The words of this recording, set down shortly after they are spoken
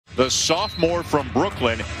The sophomore from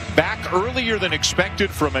Brooklyn, back earlier than expected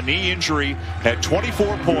from a knee injury, had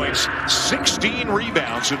 24 points, 16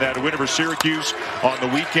 rebounds in that win over Syracuse on the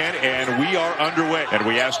weekend, and we are underway. And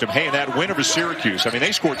we asked him, hey, in that win over Syracuse, I mean,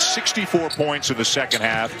 they scored 64 points in the second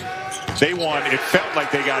half. They won. It felt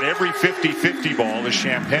like they got every 50-50 ball as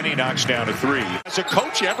Champagnie knocks down a three. Has a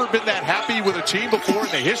coach ever been that happy with a team before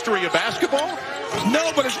in the history of basketball?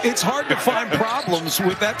 No, but it's hard to find problems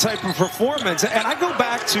with that type of performance. And I go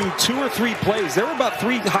back to 2 or 3 plays. There were about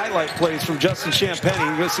 3 highlight plays from Justin Champagnie.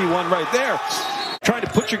 You're going to see one right there. Trying to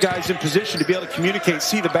put your guys in position to be able to communicate,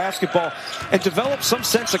 see the basketball, and develop some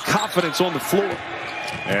sense of confidence on the floor.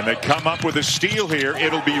 And they come up with a steal here.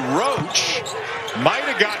 It'll be Roach. Might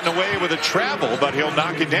have gotten away with a travel, but he'll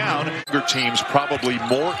knock it down. Other teams probably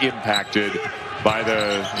more impacted by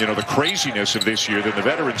the craziness of this year than the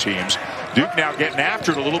veteran teams. Duke now getting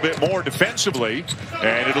after it a little bit more defensively,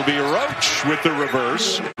 and it'll be Roach with the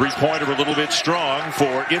reverse. Three-pointer a little bit strong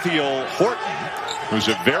for Ithiel Horton, who's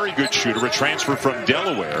a very good shooter, a transfer from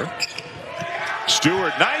Delaware.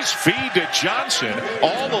 Stewart, nice feed to Johnson,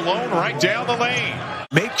 all alone right down the lane.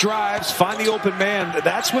 Make drives, find the open man.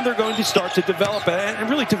 That's when they're going to start to develop and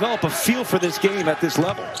really develop a feel for this game at this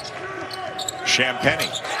level.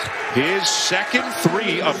 Champagnie, his second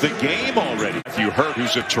 3 of the game already. Matthew Hurt,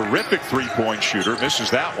 who's a terrific three-point shooter,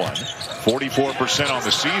 misses that one. 44% on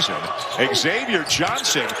the season. Xavier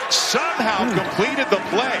Johnson somehow completed the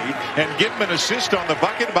play and given him an assist on the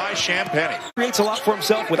bucket by Champagnie. Creates a lot for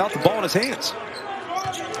himself without the ball in his hands.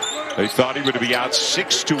 They thought he would be out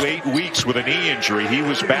 6 to 8 weeks with a knee injury. He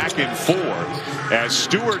was back in 4 as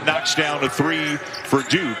Stewart knocks down a 3 for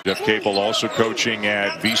Duke. Jeff Capel also coaching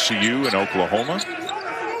at VCU in Oklahoma.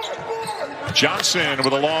 Johnson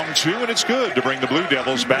with a long 2, and it's good to bring the Blue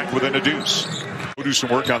Devils back within a deuce. We'll do some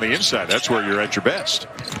work on the inside. That's where you're at your best.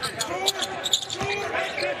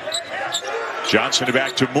 Johnson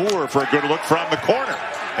back to Moore for a good look from the corner.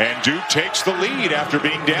 And Duke takes the lead after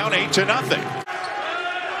being down 8-0.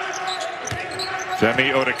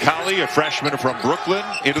 Femi Odekali, a freshman from Brooklyn,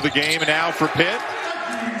 into the game now for Pitt.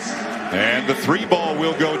 And the 3-ball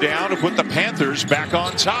will go down to put the Panthers back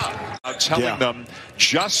on top. Telling them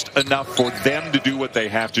just enough for them to do what they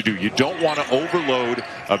have to do. You don't want to overload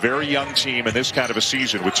a very young team in this kind of a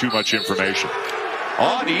season with too much information.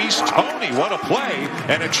 On East, Toney, what a play,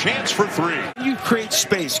 and a chance for 3. You create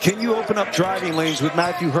space. Can you open up driving lanes with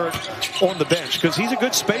Matthew Hurt on the bench? Because he's a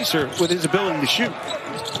good spacer with his ability to shoot.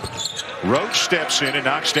 Roach steps in and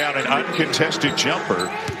knocks down an uncontested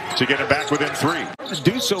jumper to get him back within 3.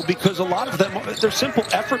 Do so because a lot of them, they're simple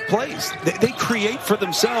effort plays. They create for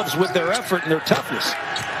themselves with their effort and their toughness.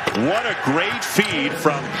 What a great feed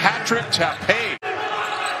from Patrick Tapé.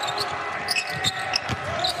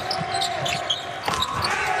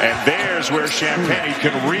 And there's where Champagnie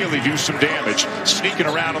can really do some damage, sneaking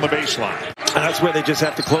around on the baseline. And that's where they just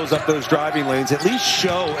have to close up those driving lanes, at least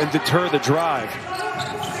show and deter the drive.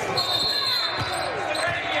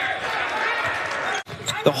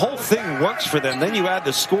 The whole thing works for them. Then you add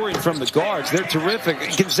the scoring from the guards. They're terrific.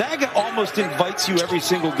 Gonzaga almost invites you every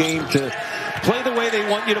single game to play the way they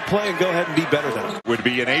want you to play and go ahead and be better than them. It would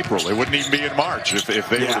be in April. It wouldn't even be in March if they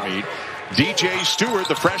were to meet. DJ Stewart,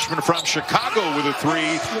 the freshman from Chicago, with a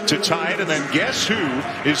 3 to tie it. And then guess who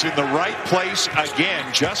is in the right place again?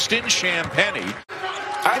 Justin Champagnie.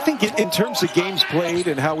 I think in terms of games played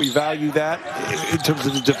and how we value that, in terms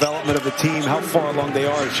of the development of the team, how far along they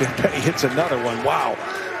are, Champagnie hits another one. Wow.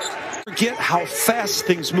 Forget how fast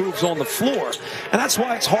things moves on the floor. And that's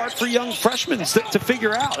why it's hard for young freshmen to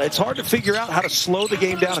figure out. It's hard to figure out how to slow the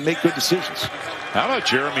game down and make good decisions. How about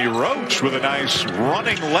Jeremy Roach with a nice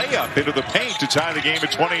running layup into the paint to tie the game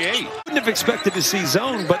at 28? Wouldn't have expected to see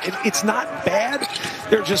zone, but it's not bad.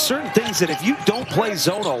 There are just certain things that if you don't play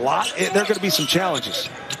zone a lot, there are going to be some challenges.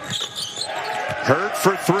 Hurt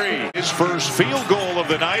for 3. His first field goal of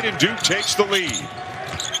the night, and Duke takes the lead.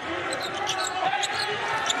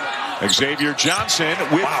 Xavier Johnson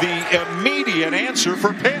with the immediate answer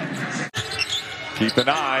for Pitt. Keep an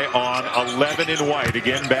eye on 11 in white.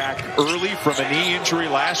 Again, back early from a knee injury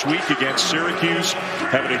last week against Syracuse.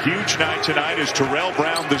 Having a huge night tonight as Terrell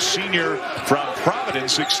Brown, the senior from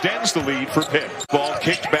Providence, extends the lead for Pitt. Ball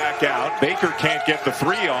kicked back out. Baker can't get the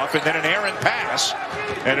 3 off, and then an errant pass.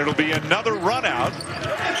 And it'll be another run out.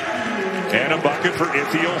 And a bucket for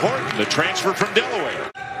Ithiel Horton, the transfer from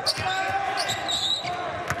Delaware.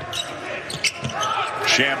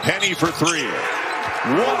 Champagnie for 3.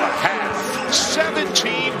 What a half.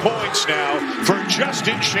 17 points now for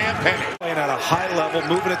Justin Champagnie. Playing at a high level,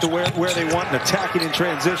 moving it to where they want and attacking in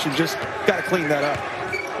transition. Just got to clean that up.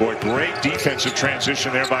 Boy, great defensive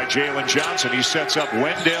transition there by Jalen Johnson. He sets up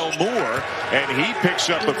Wendell Moore, and he picks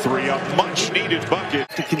up a three, a much-needed bucket.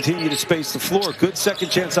 To continue to space the floor. Good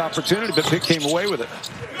second-chance opportunity, but Pitt came away with it.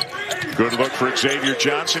 Good look for Xavier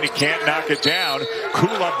Johnson. He can't knock it down.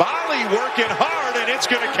 Koulibaly working hard, and it's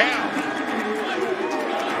going to count.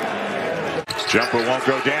 Jumper won't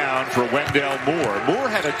go down for Wendell Moore. Moore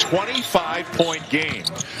had a 25-point game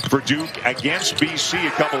for Duke against BC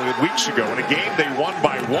a couple of weeks ago. In a game they won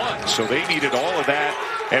by 1, so they needed all of that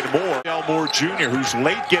and more. Wendell Moore Jr., who's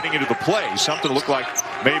late getting into the play. Something looked like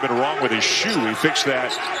may have been wrong with his shoe. He fixed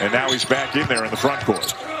that, and now he's back in there in the front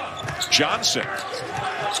court. Johnson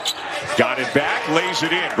got it back, lays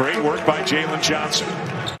it in. Great work by Jalen Johnson.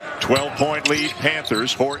 12-point lead,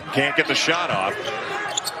 Panthers. Horton can't get the shot off.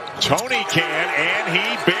 Toney can, and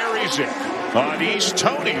he buries it. On East,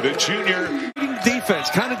 Toney, the junior.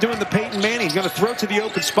 Defense, kind of doing the Peyton Manning. He's going to throw it to the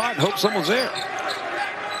open spot and hope someone's there.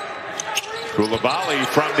 Koulibaly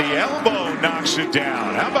from the elbow knocks it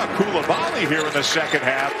down. How about Koulibaly here in the second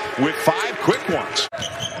half with 5 quick ones?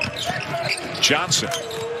 Johnson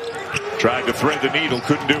tried to thread the needle,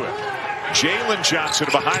 couldn't do it. Jalen Johnson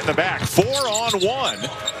behind the back, 4-on-1,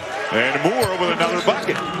 and Moore with another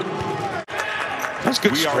bucket.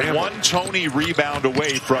 We are one Toney rebound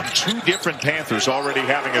away from 2 different Panthers already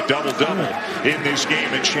having a double-double in this game,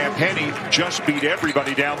 and Champagnie just beat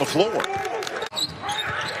everybody down the floor.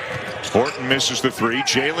 Horton misses the 3.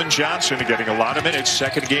 Jalen Johnson getting a lot of minutes.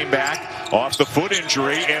 Second game back off the foot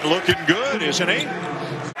injury and looking good, isn't he?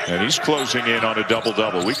 And he's closing in on a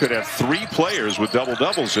double-double. We could have 3 players with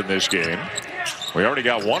double-doubles in this game. We already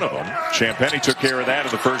got one of them. Champagnie took care of that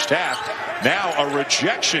in the first half. Now a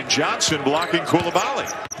rejection. Johnson blocking Koulibaly.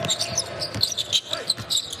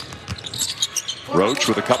 Roach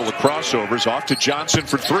with a couple of crossovers. Off to Johnson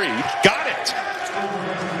for 3. Got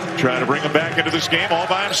it. Trying to bring him back into this game all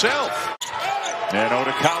by himself. And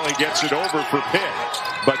Odekale gets it over for Pitt.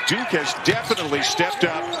 But Duke has definitely stepped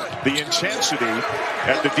up the intensity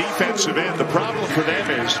at the defensive end. The problem for them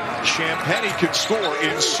is Champagnie can score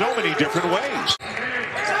in so many different ways.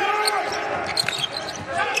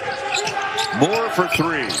 Moore for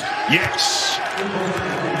 3. Yes.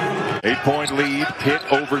 8-point lead, Pitt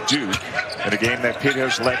over Duke. In a game that Pitt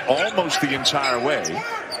has led almost the entire way.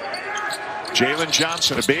 Jalen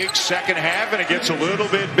Johnson, a big second half, and it gets a little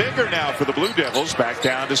bit bigger now for the Blue Devils, back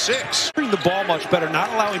down to 6. Bring the ball much better, not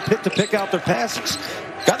allowing Pitt to pick out their passes.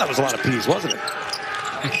 God, that was a lot of P's, wasn't it?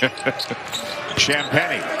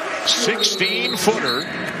 Champagnie, 16-footer,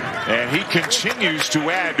 and he continues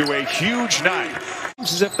to add to a huge night.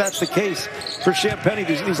 As if that's the case for Champagnie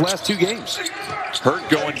these last 2 games. Hurt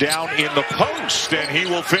going down in the post, and he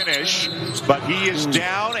will finish, but he is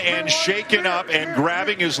down and shaken up and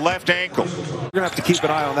grabbing his left ankle. We're going to have to keep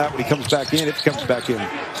an eye on that when he comes back in, if he comes back in.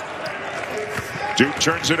 Duke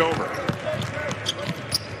turns it over.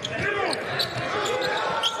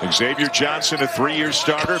 Xavier Johnson, a 3-year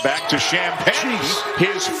starter, back to Champagnie.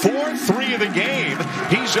 His 4th 3 of the game.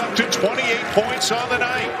 He's up to 28 points on the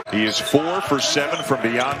night. He is 4 for 7 from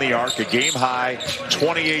beyond the arc, a game high,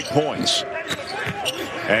 28 points.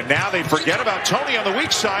 And now they forget about Toney on the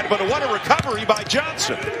weak side, but what a recovery by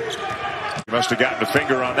Johnson. He must have gotten a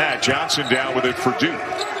finger on that. Johnson down with it for Duke.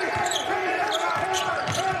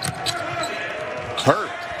 Hurt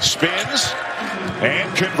spins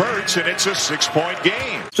and converts, and it's a 6-point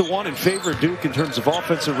game. 1 in favor of Duke in terms of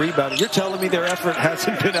offensive rebounding. You're telling me their effort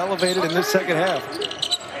hasn't been elevated in this second half?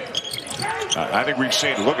 I think we've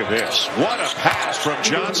seen, look at this. What a pass from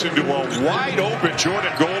Johnson to a wide-open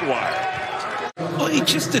Jordan Goldwire. Well, he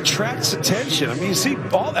just attracts attention. I mean, you see,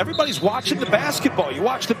 everybody's watching the basketball. You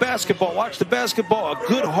watch the basketball, A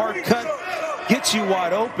good hard cut gets you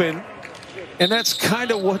wide open. And that's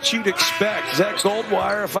kind of what you'd expect. Zach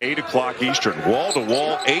Goldwire. 8 o'clock Eastern,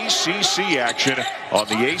 wall-to-wall ACC action on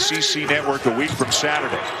the ACC network a week from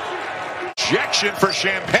Saturday. Ejection for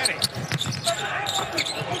Champagnie.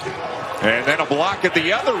 And then a block at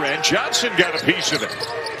the other end. Johnson got a piece of it.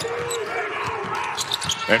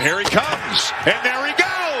 And here he comes. And there he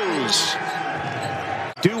goes.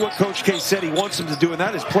 Do what Coach K said he wants him to do, and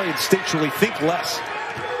that is play instinctually, think less.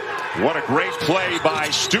 What a great play by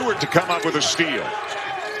Stewart to come up with a steal.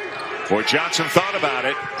 Boy, Johnson thought about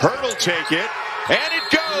it. Hurt will take it. And it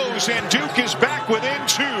goes. And Duke is back within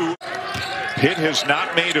 2. Pitt has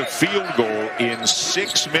not made a field goal in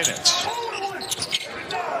 6 minutes.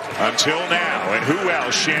 Until now. And who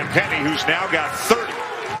else? Champagnie, who's now got 30.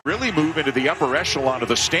 Really move into the upper echelon of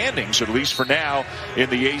the standings, at least for now, in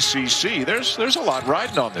the ACC. There's a lot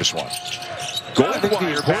riding on this one.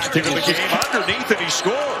 Goldwire back into the game underneath, and he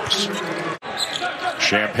scores.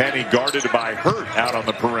 Champagnie guarded by Hurt out on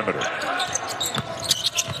the perimeter.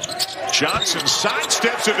 Johnson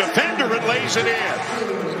sidesteps a defender and lays it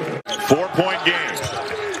in. 4-point game.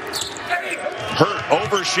 Hurt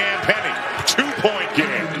over Champagnie. 2-point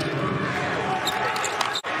game.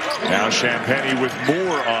 Now Champagnie with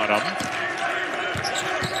more on him.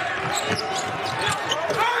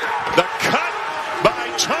 The cut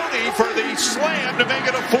by Toney for the slam to make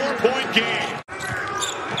it a 4-point game.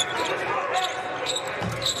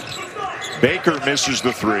 Baker misses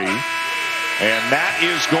the three, and that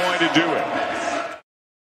is going to do it.